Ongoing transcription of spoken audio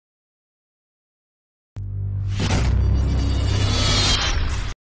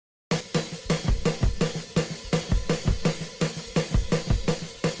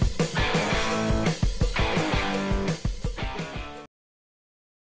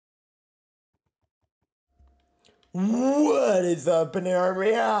What is up,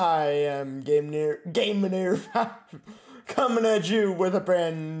 Army? I am Inator coming at you with a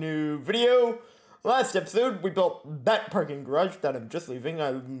brand new video. Last episode, we built that parking garage that I'm just leaving.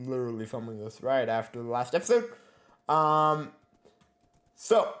 I'm literally filming this right after the last episode.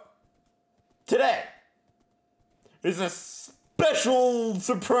 So, today is a special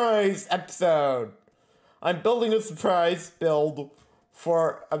surprise episode. I'm building a surprise build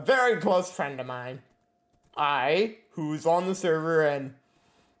for a very close friend of mine. Who's on the server, and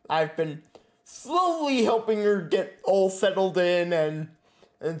I've been slowly helping her get all settled in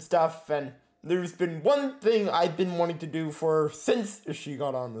and stuff, and there's been one thing I've been wanting to do for her since she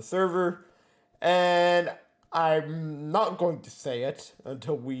got on the server, and I'm not going to say it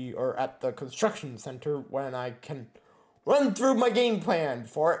until we are at the construction center when I can run through my game plan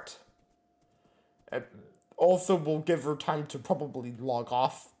for it. Also, will give her time to probably log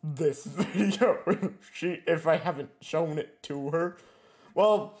off this video if I haven't shown it to her.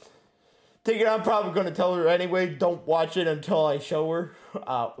 Well, I'm probably going to tell her anyway, don't watch it until I show her.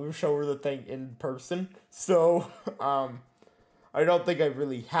 We'll show her the thing in person. So, I don't think I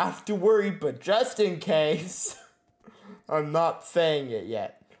really have to worry, but just in case, I'm not saying it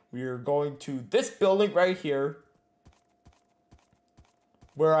yet. We are going to this building right here,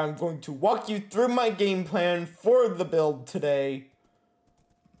 where I'm going to walk you through my game plan for the build today.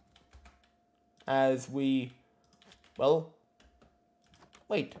 As we, well,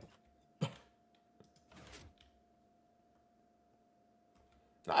 wait.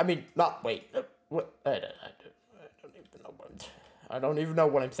 I mean, not wait. What? I don't even know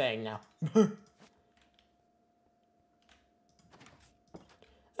what I'm saying now.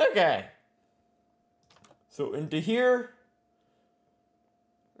 Okay. So into here.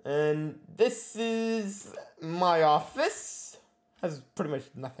 And this is my office. Has pretty much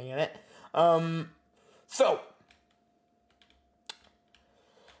nothing in it. So,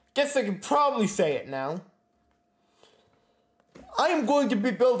 guess I can probably say it now. I am going to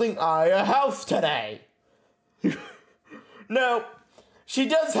be building a house today. Now, she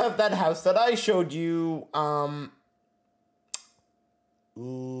does have that house that I showed you, on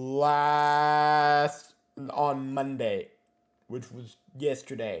Monday, which was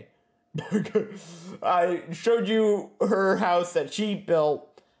yesterday. I showed you her house that she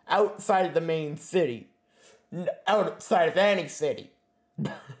built outside of the main city. Outside of any city.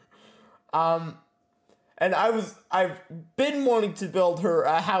 And I've been wanting to build her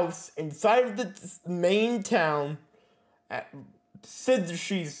a house inside of the main town since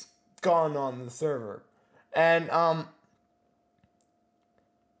she's gone on the server. And,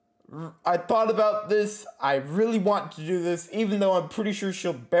 I thought about this. I really want to do this, even though I'm pretty sure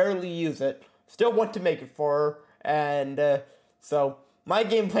she'll barely use it. Still want to make it for her. And so my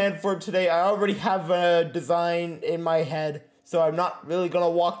game plan for today, I already have a design in my head, so I'm not really going to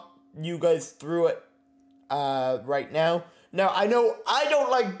walk you guys through it right now. Now, I know I don't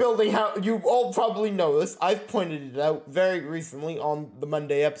like building houses. You all probably know this. I've pointed it out very recently on the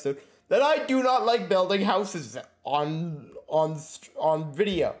Monday episode that I do not like building houses on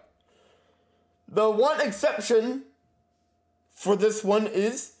video. The one exception for this one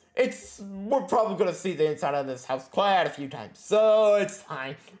is, we're probably going to see the inside of this house quite a few times, so it's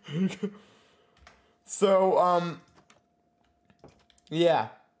fine. So, yeah.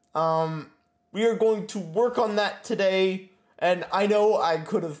 We are going to work on that today, and I know I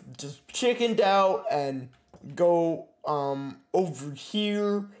could have just chickened out and go, over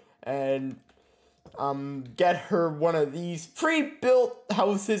here and get her one of these pre-built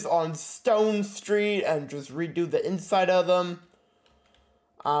houses on Stone Street and just redo the inside of them.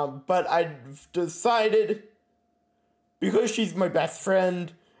 But I've decided, because she's my best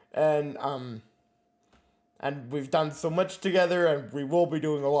friend, and we've done so much together, and we will be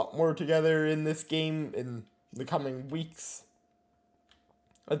doing a lot more together in this game in the coming weeks,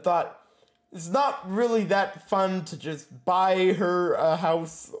 I thought it's not really that fun to just buy her a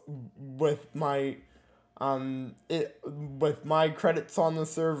house with my credits on the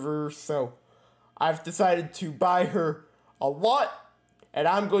server, so I've decided to buy her a lot, and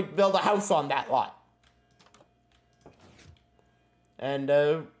I'm going to build a house on that lot.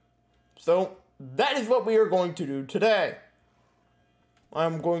 And so that is what we are going to do today.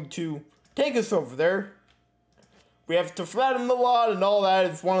 I'm going to take us over there. We have to flatten the lot and all that.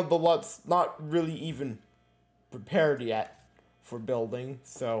 It's one of the lots not really even prepared yet for building,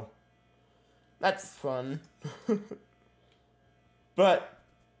 so that's fun. But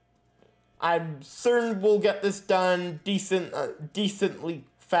I'm certain we'll get this done decently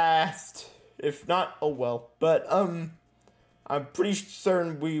fast. If not, oh well. But I'm pretty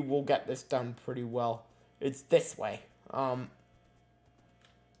certain we will get this done pretty well. It's this way.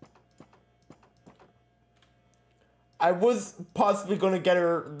 I was possibly going to get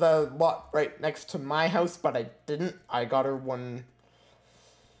her the lot right next to my house, but I didn't. I got her one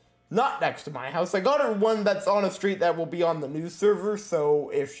not next to my house. I got her one that's on a street that will be on the news server, so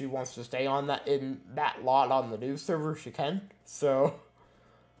if she wants to stay on that in that lot on the news server, she can. So,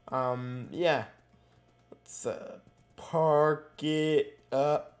 yeah. Let's park it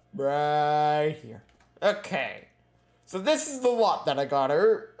up right here. Okay. So this is the lot that I got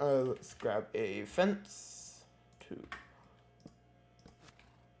her. Let's grab a fence.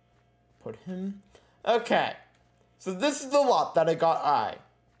 Put him. Okay. So this is the lot that I got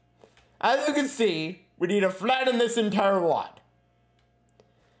As you can see, we need to flatten this entire lot.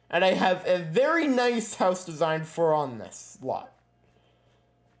 And I have a very nice house design for on this lot.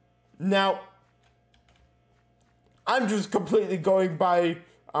 Now, I'm just completely going by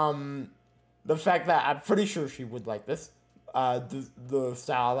the fact that I'm pretty sure she would like this. The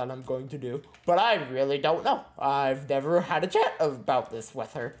style that I'm going to do. But I really don't know. I've never had a chat about this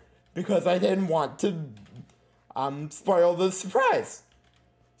with her. Because I didn't want to spoil the surprise.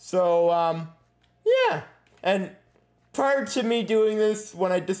 So, yeah. And prior to me doing this,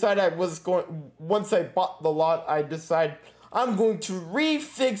 when I decided once I bought the lot, I decided I'm going to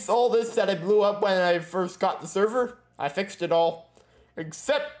refix all this that I blew up when I first got the server. I fixed it all.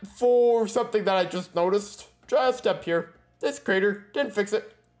 Except for something that I just noticed. Just up here. This crater. Didn't fix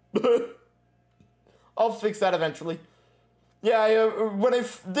it. I'll fix that eventually. Yeah,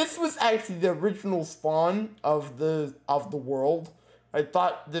 this was actually the original spawn of the world. I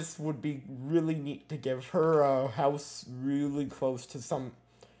thought this would be really neat to give her a house really close to some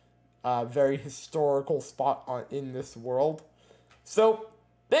very historical spot in this world. So,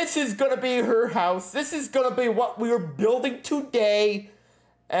 this is gonna be her house. This is gonna be what we are building today.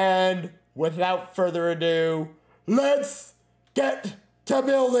 And without further ado, let's get to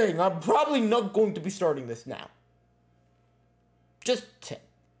building. I'm probably not going to be starting this now. Just tip.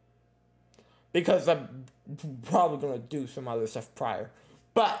 Because I'm probably going to do some other stuff prior.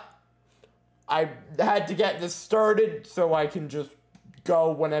 But I had to get this started so I can just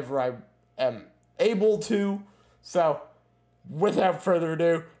go whenever I am able to. So, without further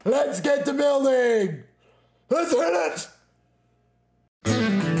ado, let's get to building! Let's hit it!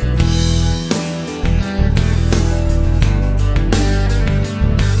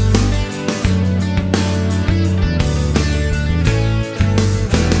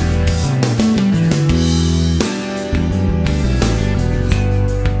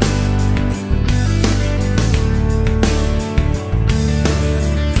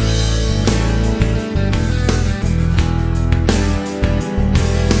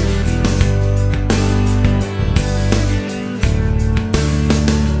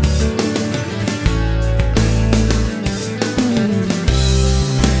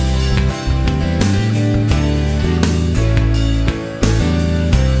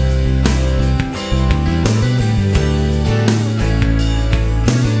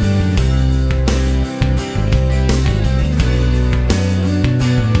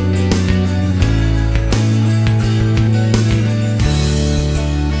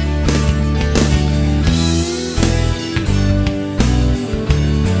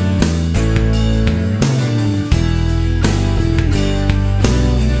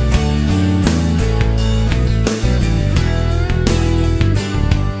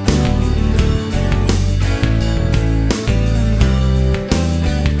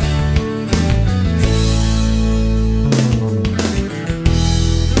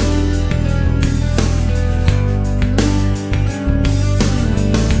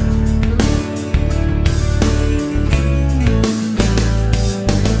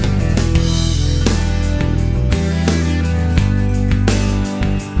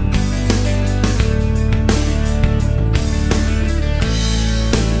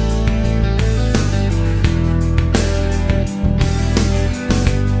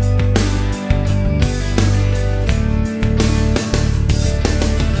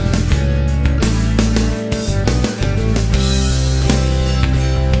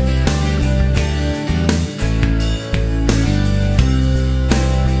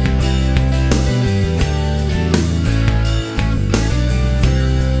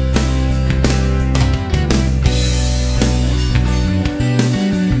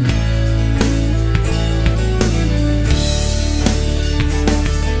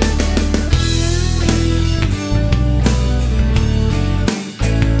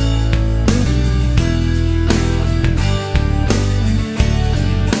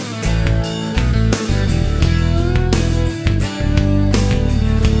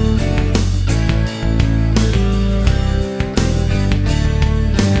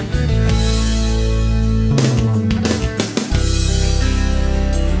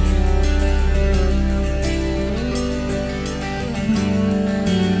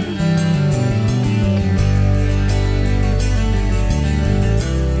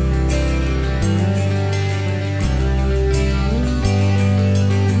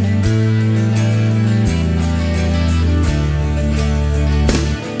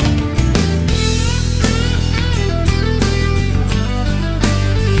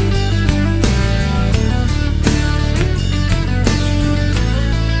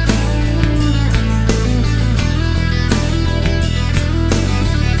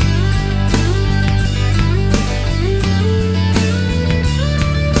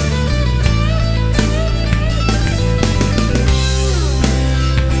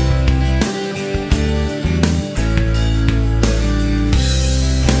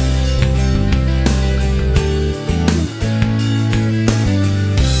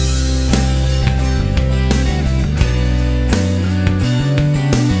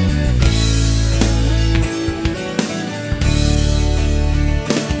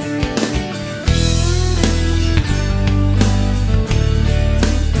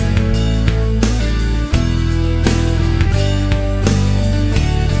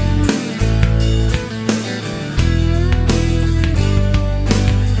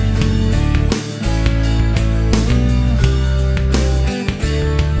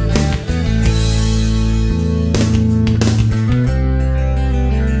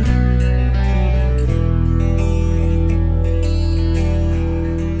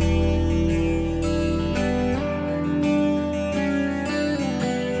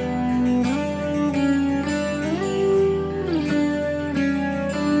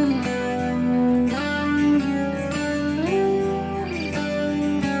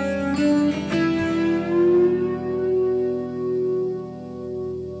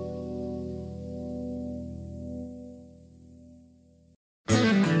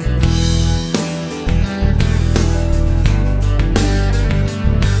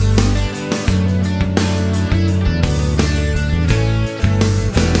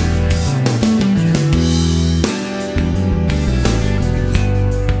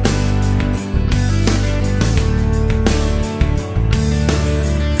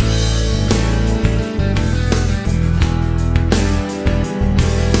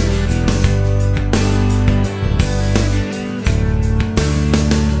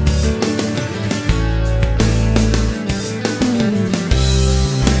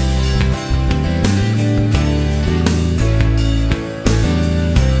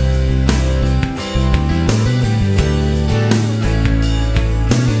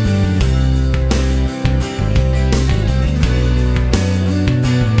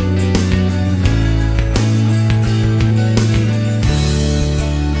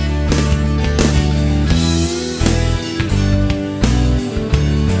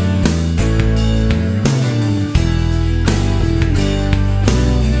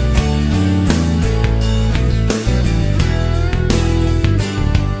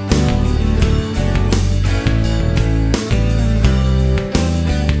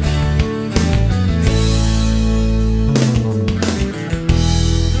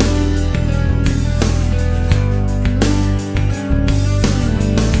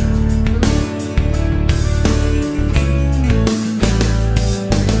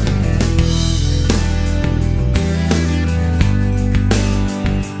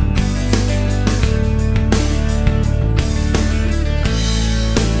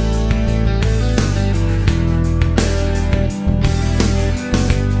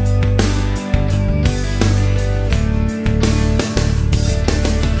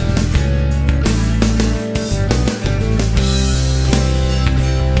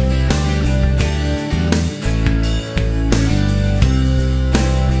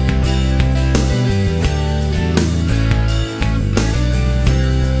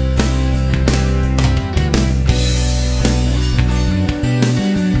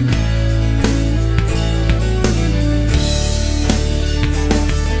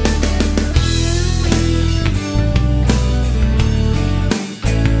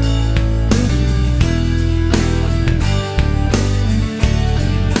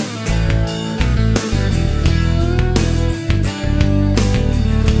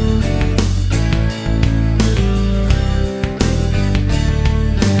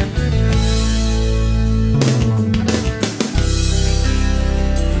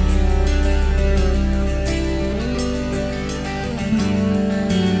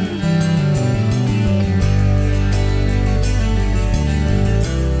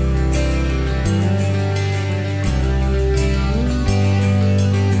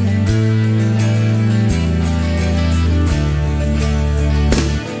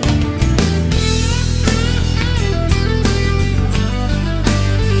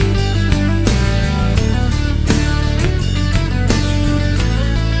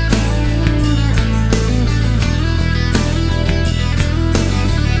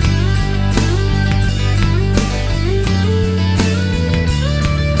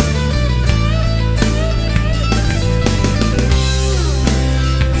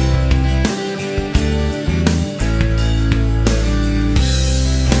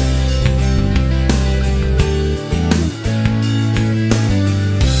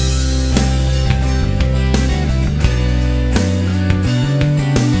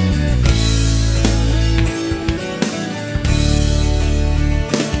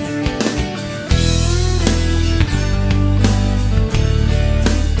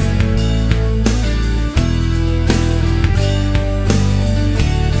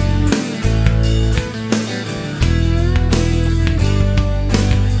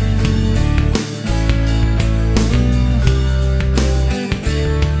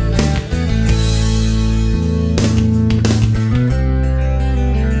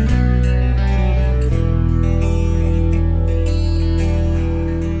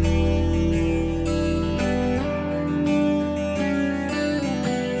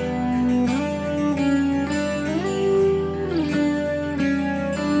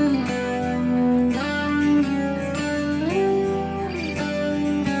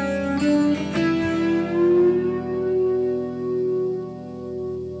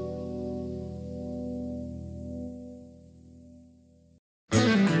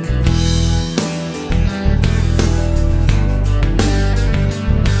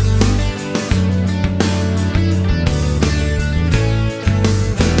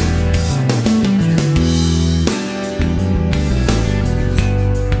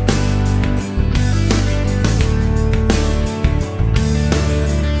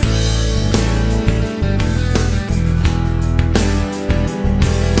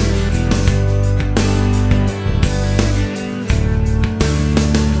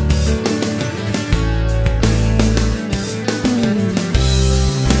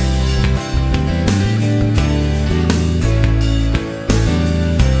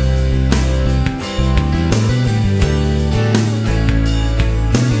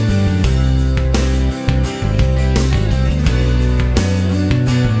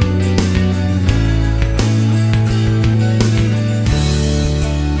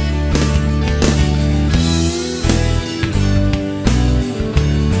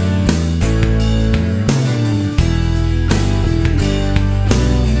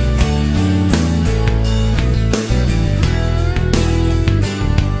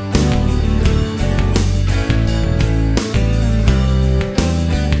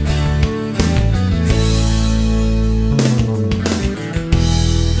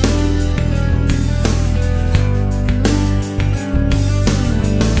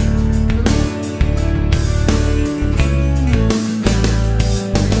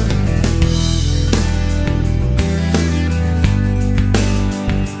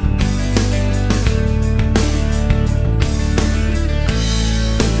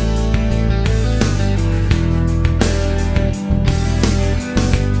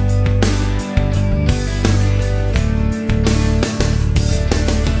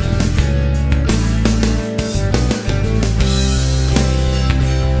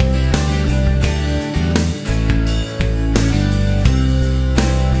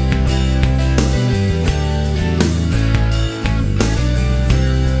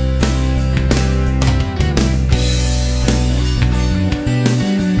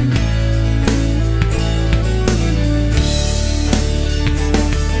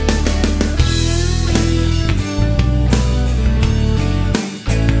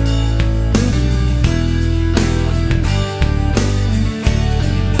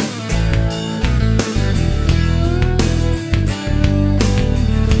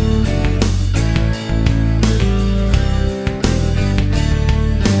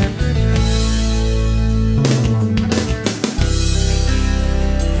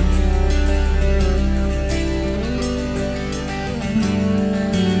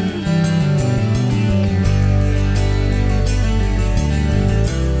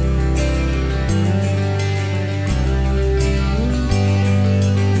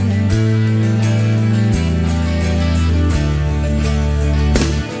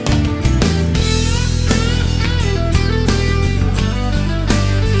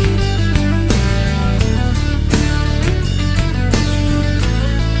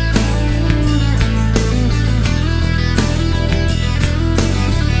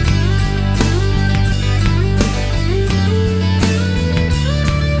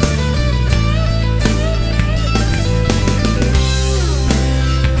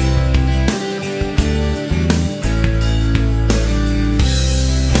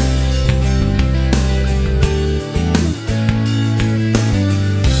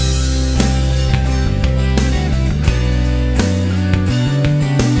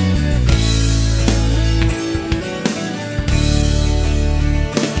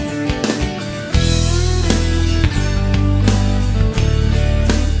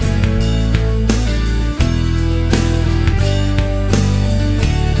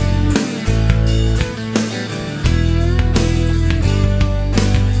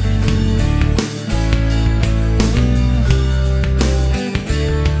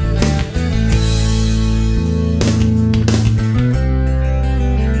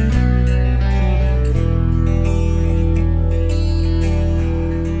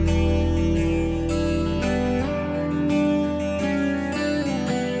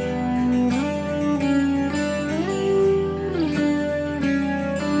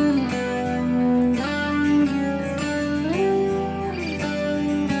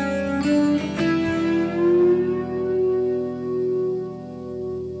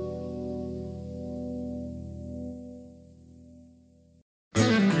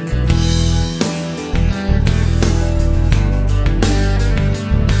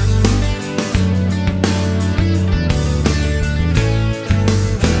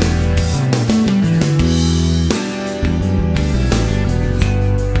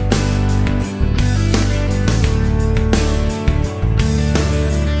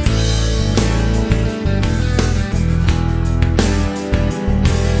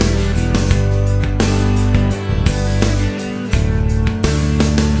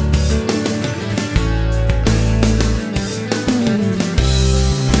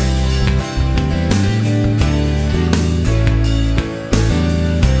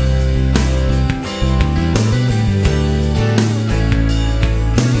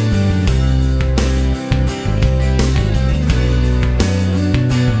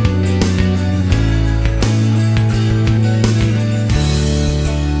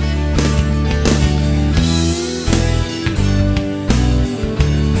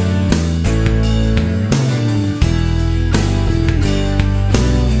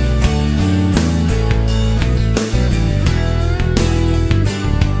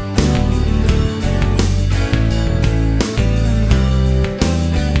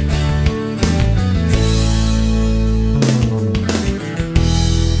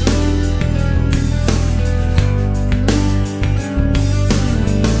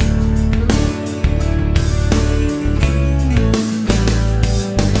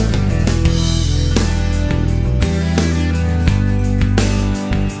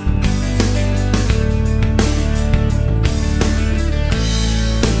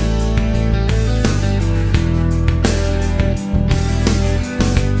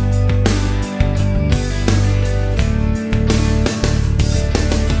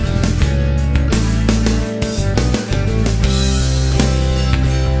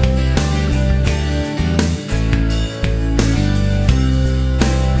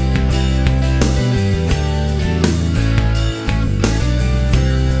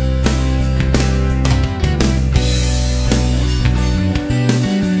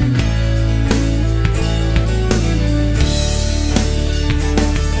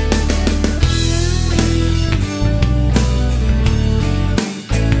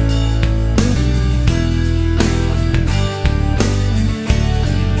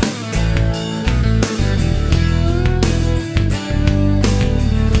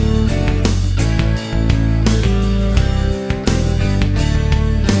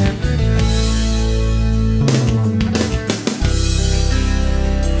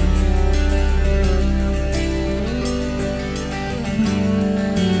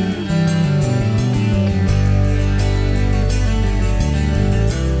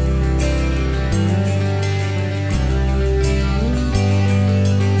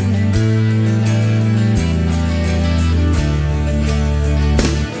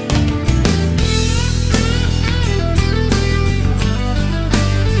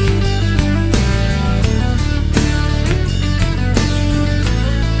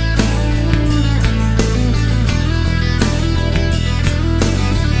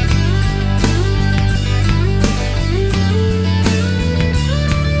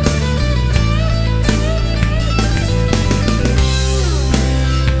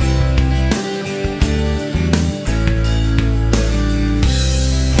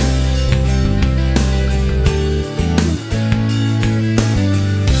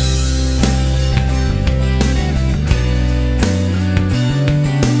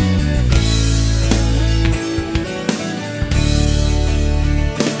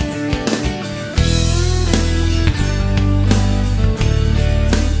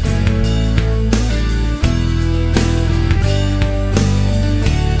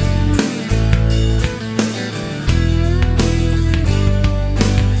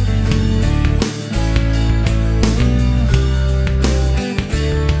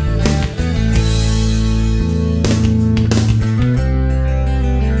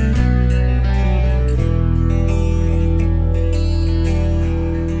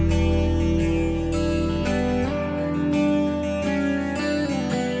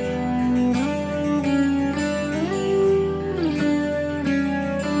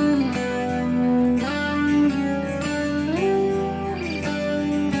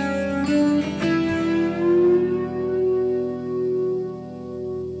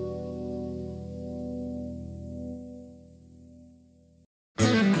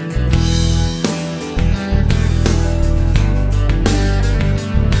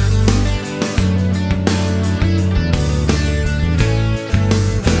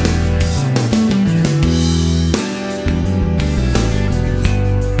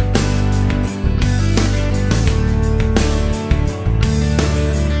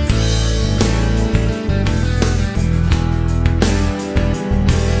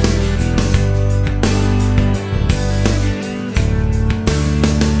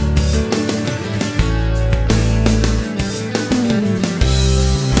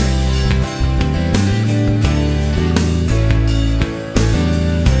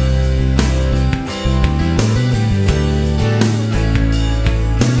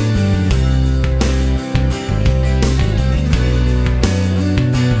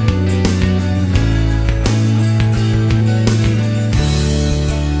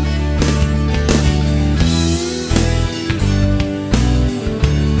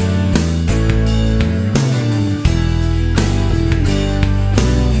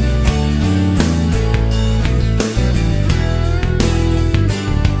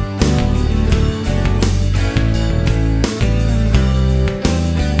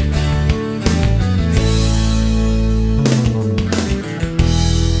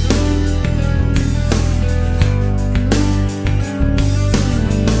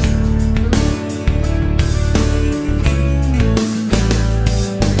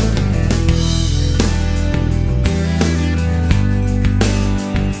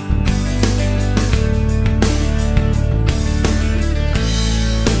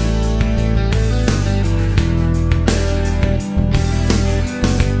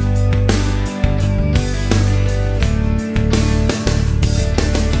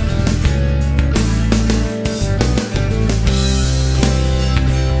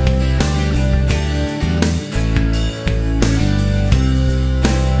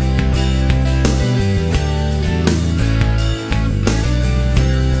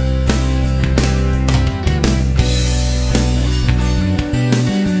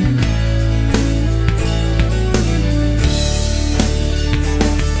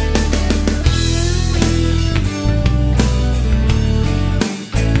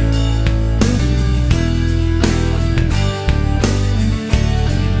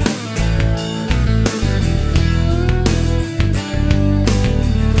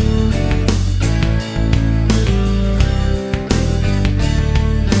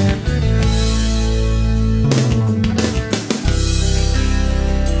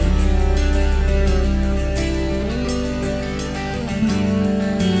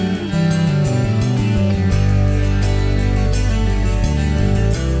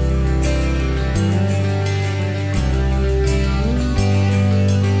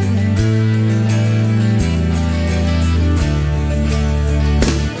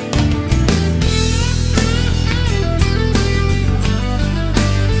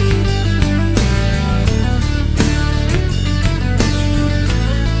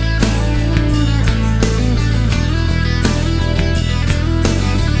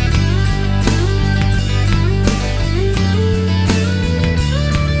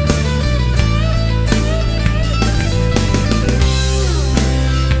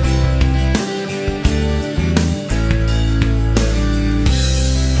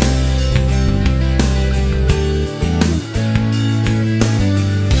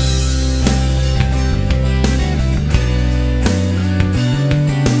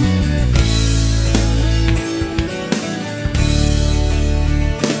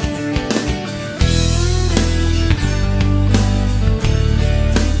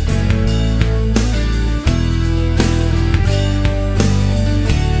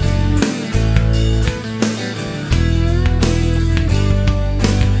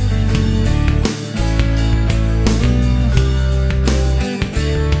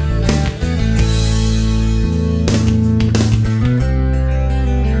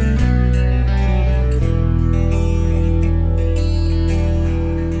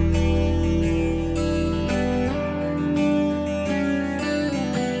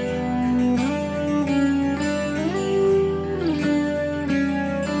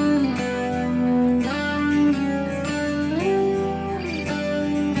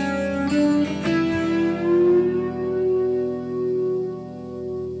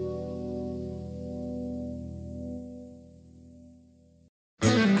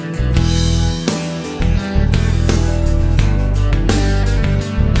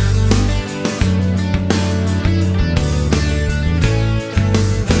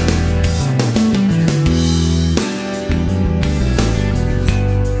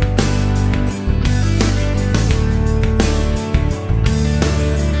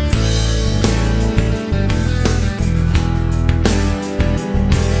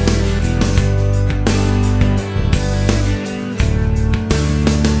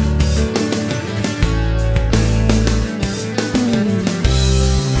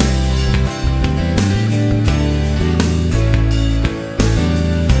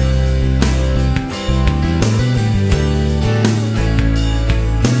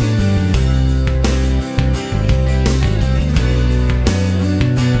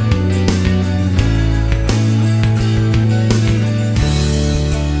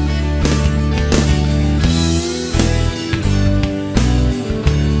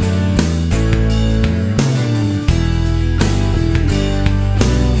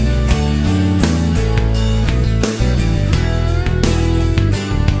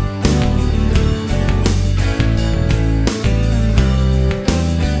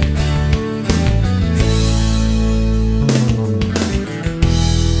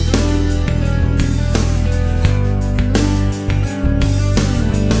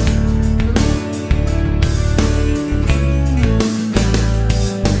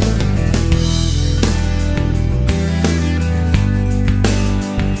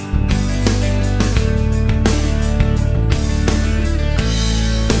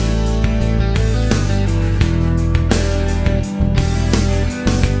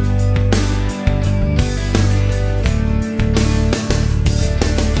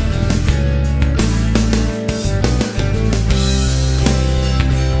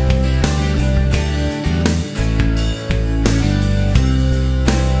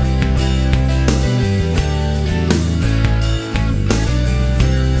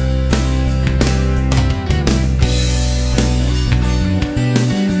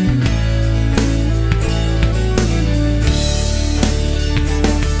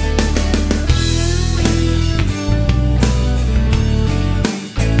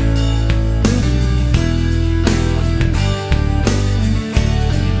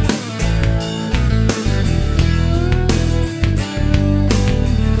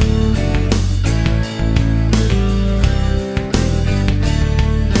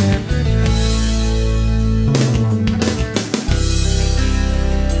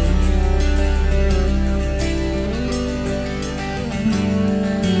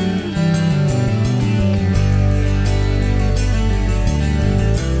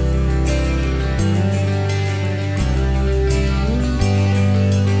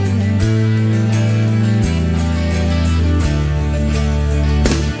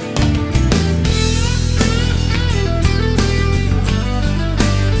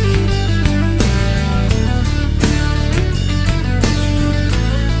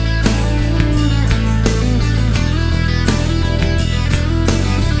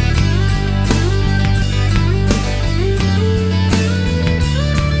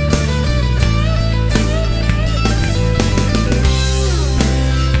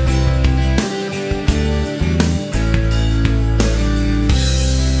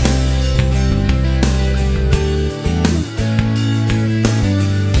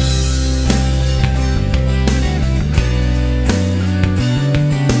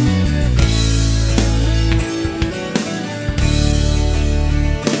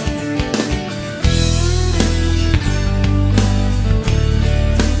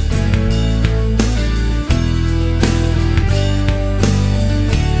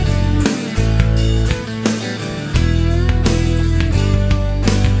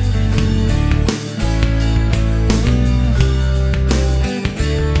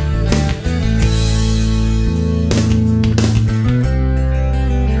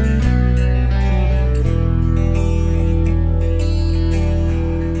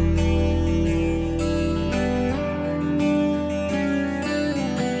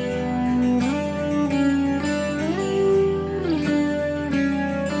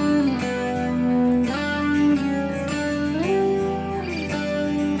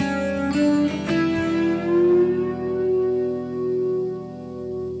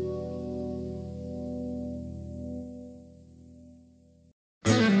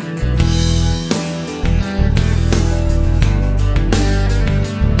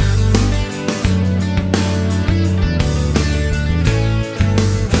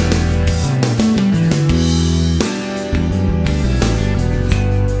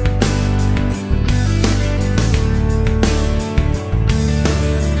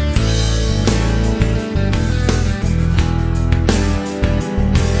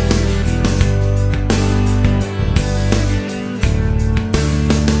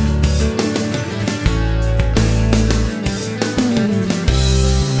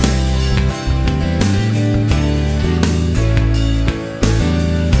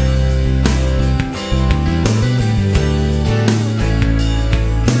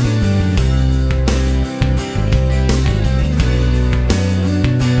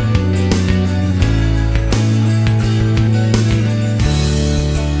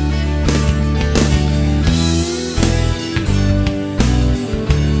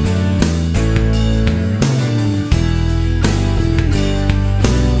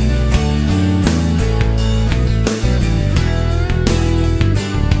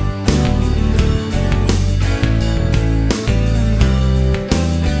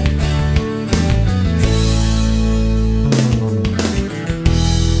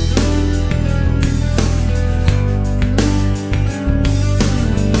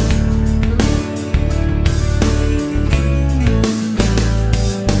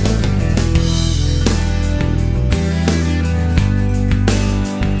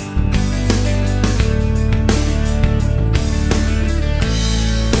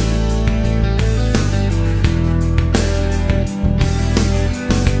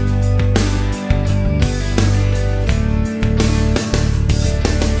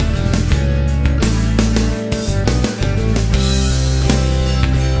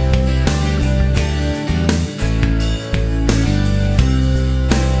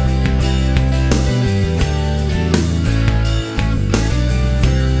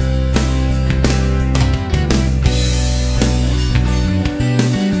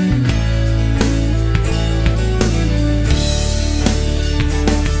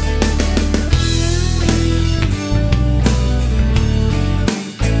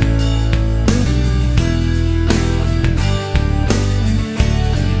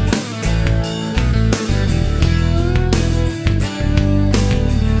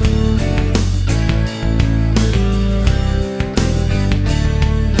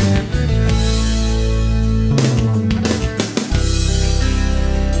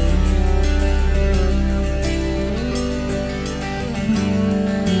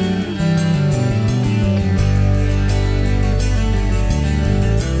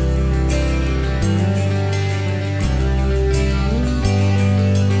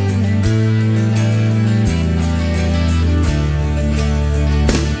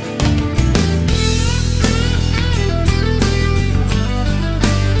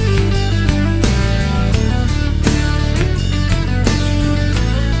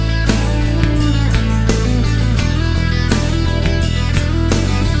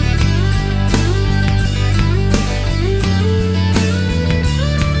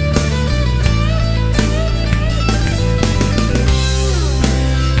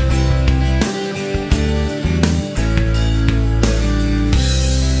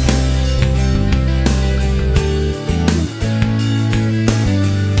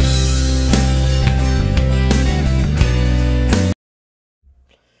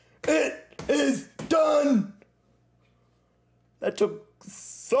 took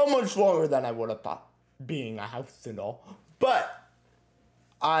so much longer than I would have thought, being a house and all. But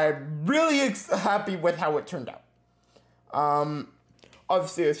I'm really happy with how it turned out.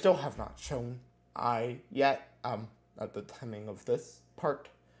 Obviously, I still have not shown yet, at the timing of this part,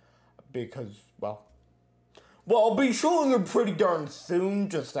 because, well, I'll be showing her pretty darn soon,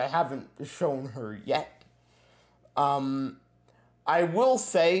 just I haven't shown her yet. I will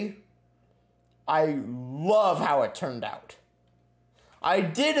say, I love how it turned out. I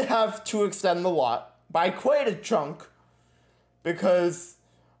did have to extend the lot by quite a chunk, because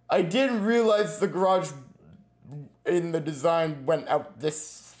I didn't realize the garage in the design went out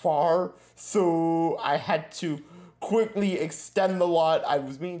this far, so I had to quickly extend the lot. I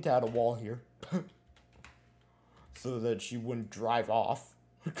was meaning to add a wall here, so that she wouldn't drive off.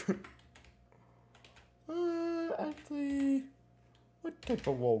 Actually, what type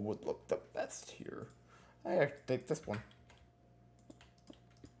of wall would look the best here? I have to take this one.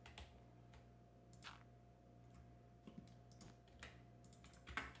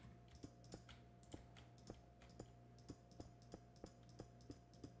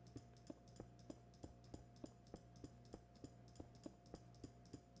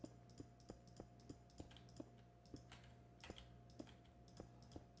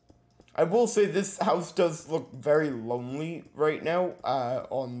 I will say this house does look very lonely right now,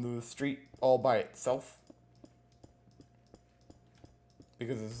 on the street all by itself.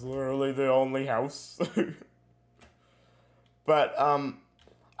 Because it's literally the only house. But,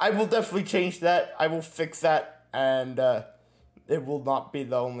 I will definitely change that. I will fix that, and, it will not be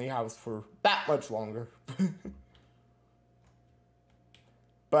the only house for that much longer.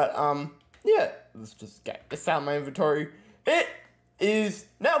 But, yeah, let's just get this out of my inventory. It is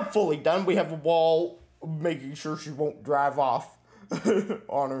now fully done. We have a wall making sure she won't drive off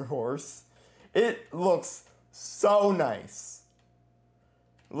on her horse. It looks so nice.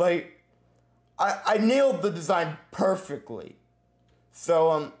 Like, I nailed the design perfectly.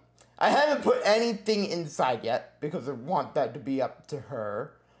 So, I haven't put anything inside yet, because I want that to be up to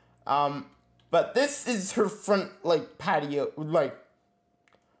her. But this is her front, like, patio, like,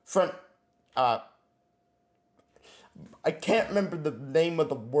 front, I can't remember the name of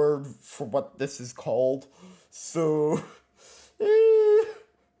the word for what this is called, so, been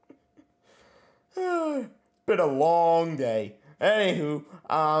a long day. Anywho,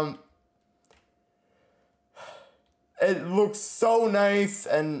 it looks so nice,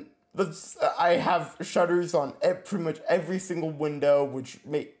 and I have shutters on pretty much every single window, which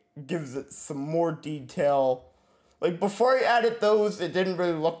gives it some more detail. Like, before I added those, it didn't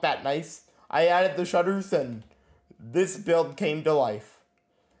really look that nice. I added the shutters, and this build came to life.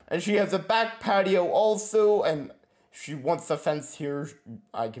 And she has a back patio also, and if she wants a fence here,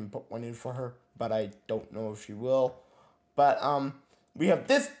 I can put one in for her, but I don't know if she will. But, we have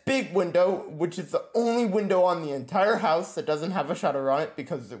this big window, which is the only window on the entire house that doesn't have a shutter on it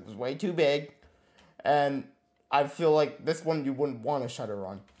because it was way too big. And I feel like this one you wouldn't want a shutter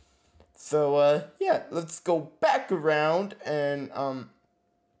on. So, yeah, let's go back around and,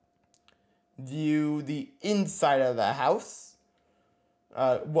 view the inside of the house.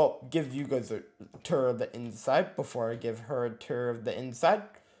 Well, give you guys a tour of the inside before I give her a tour of the inside.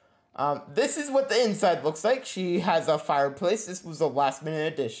 This is what the inside looks like. She has a fireplace. This was a last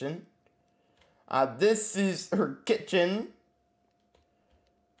minute addition. This is her kitchen,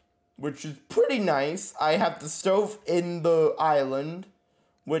 which is pretty nice. I have the stove in the island,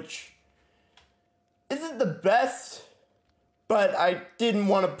 which isn't the best, but I didn't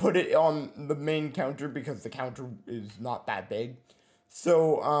want to put it on the main counter because the counter is not that big.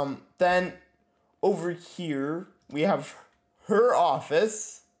 So, then over here, we have her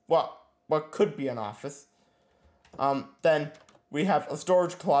office. Well, what could be an office. Then we have a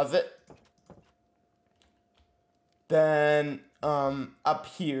storage closet. Then, up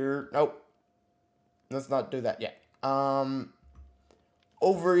here, nope, let's not do that yet.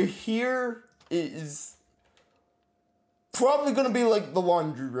 Over here is probably gonna be like the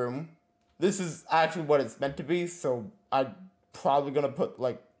laundry room. This is actually what it's meant to be, so I'm probably gonna put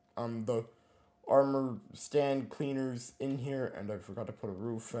like, the armor stand cleaners in here, and I forgot to put a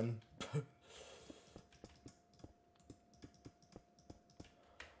roof in.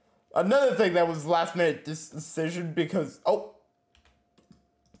 Another thing that was last minute decision because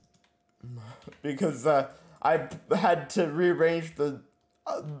I had to rearrange the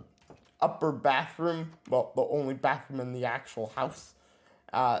upper bathroom, well, the only bathroom in the actual house,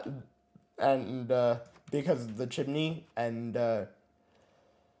 and because of the chimney, and it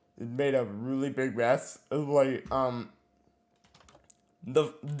made a really big mess. Like,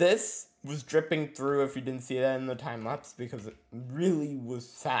 This was dripping through if you didn't see that in the time lapse because it really was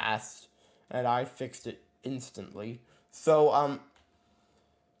fast and I fixed it instantly. So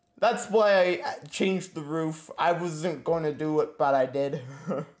that's why I changed the roof. I wasn't going to do it, but I did.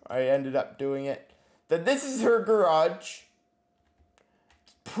 I ended up doing it. Then this is her garage.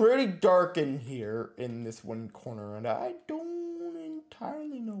 It's pretty dark in here in this one corner and I don't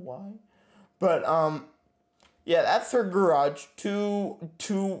entirely know why. But yeah, that's her garage. Two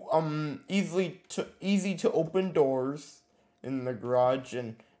easy to open doors in the garage,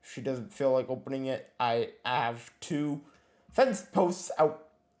 and if she doesn't feel like opening it, I have 2 fence posts out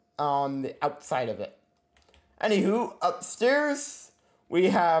on the outside of it. Anywho, upstairs we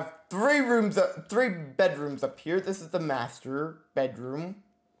have 3 bedrooms up here. This is the master bedroom.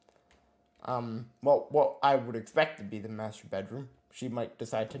 Well, what I would expect to be the master bedroom. She might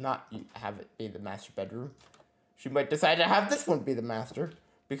decide to not have it be the master bedroom. She might decide to have this one be the master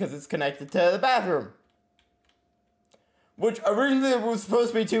because it's connected to the bathroom. Which originally was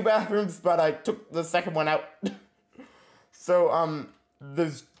supposed to be 2 bathrooms, but I took the second one out. So,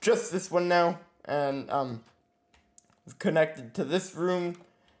 there's just this one now, and, it's connected to this room.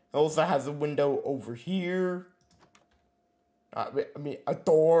 It also has a window over here. I mean, a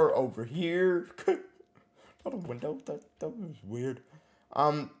door over here. Not a window, that was weird.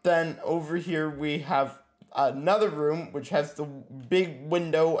 Then over here we have another room, which has the big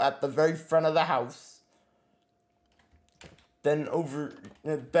window at the very front of the house. Then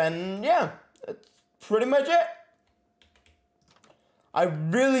yeah, that's pretty much it. I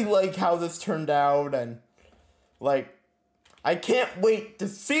really like how this turned out, and, like, I can't wait to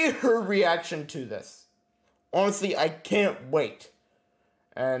see her reaction to this. Honestly, I can't wait.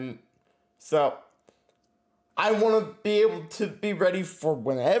 And so, I want to be able to be ready for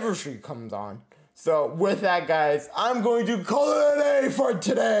whenever she comes on. So, with that, guys, I'm going to call it a day for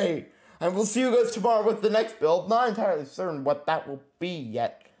today. And we'll see you guys tomorrow with the next build. Not entirely certain what that will be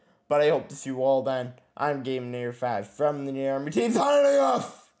yet, but I hope to see you all then. I'm GameNator5 from the New Army team signing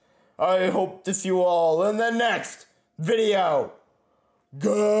off. I hope to see you all in the next video.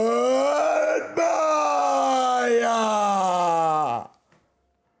 Goodbye!